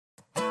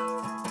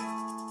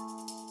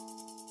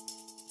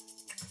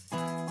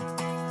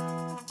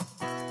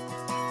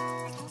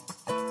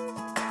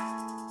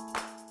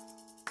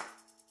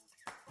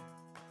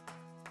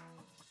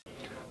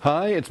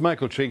Hi, it's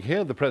Michael Trigg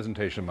here, the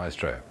Presentation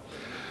Maestro.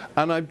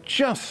 And I've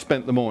just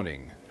spent the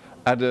morning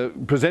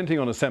presenting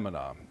on a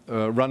seminar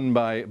run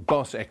by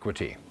Boss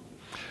Equity.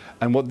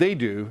 And what they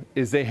do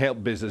is they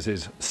help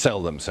businesses sell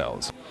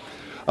themselves.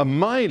 And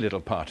my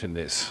little part in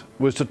this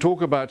was to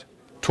talk about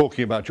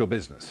talking about your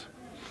business.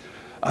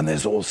 And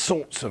there's all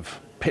sorts of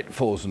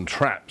pitfalls and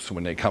traps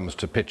when it comes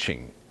to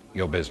pitching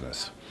your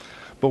business.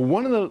 But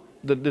one of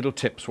the little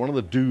tips, one of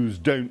the do's,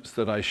 don'ts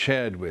that I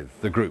shared with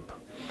the group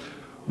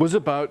was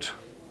about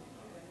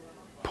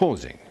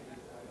pausing.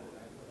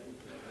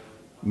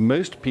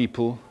 Most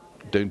people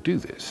don't do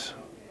this,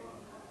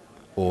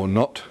 or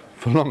not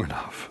for long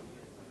enough.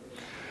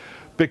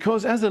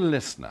 Because as a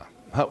listener,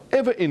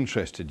 however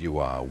interested you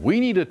are,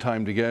 we need a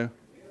time to go,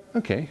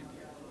 okay,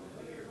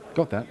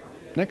 got that,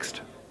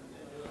 next.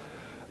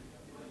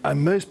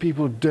 And most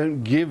people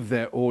don't give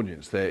their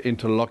audience, their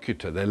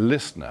interlocutor, their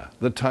listener,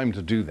 the time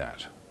to do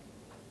that.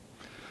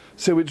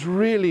 So it's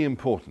really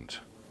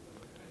important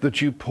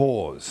that you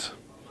pause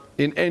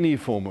in any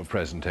form of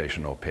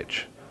presentation or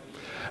pitch.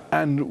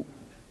 And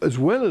as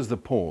well as the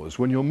pause,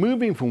 when you're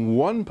moving from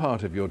one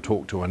part of your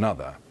talk to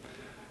another,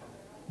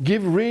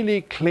 give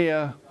really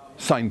clear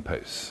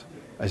signposts.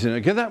 As in,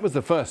 okay, that was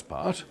the first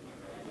part.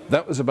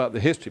 That was about the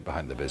history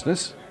behind the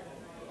business.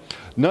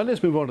 Now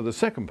let's move on to the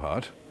second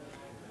part,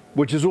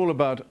 which is all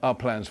about our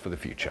plans for the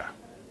future.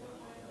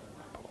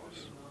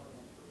 Pause.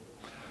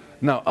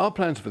 Now, our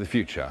plans for the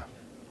future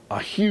are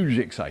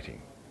hugely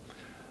exciting.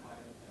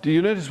 Do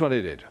you notice what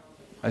I did?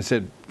 I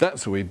said,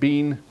 that's where we've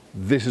been,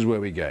 this is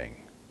where we're going,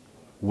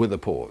 with a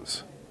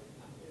pause.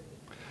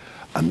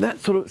 And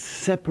that sort of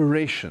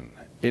separation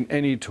in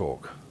any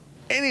talk,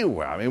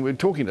 anywhere, I mean, we're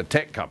talking to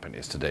tech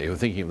companies today who are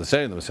thinking of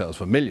selling themselves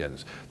for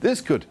millions. This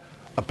could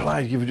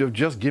apply if you're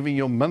just giving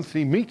your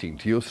monthly meeting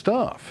to your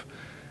staff.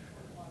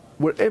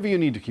 Wherever you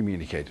need to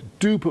communicate,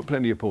 do put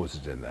plenty of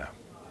pauses in there.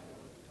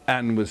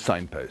 And with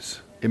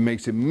signposts. It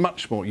makes it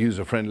much more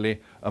user-friendly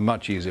and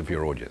much easier for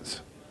your audience.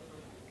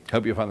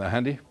 Hope you found that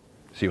handy.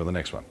 See you on the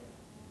next one.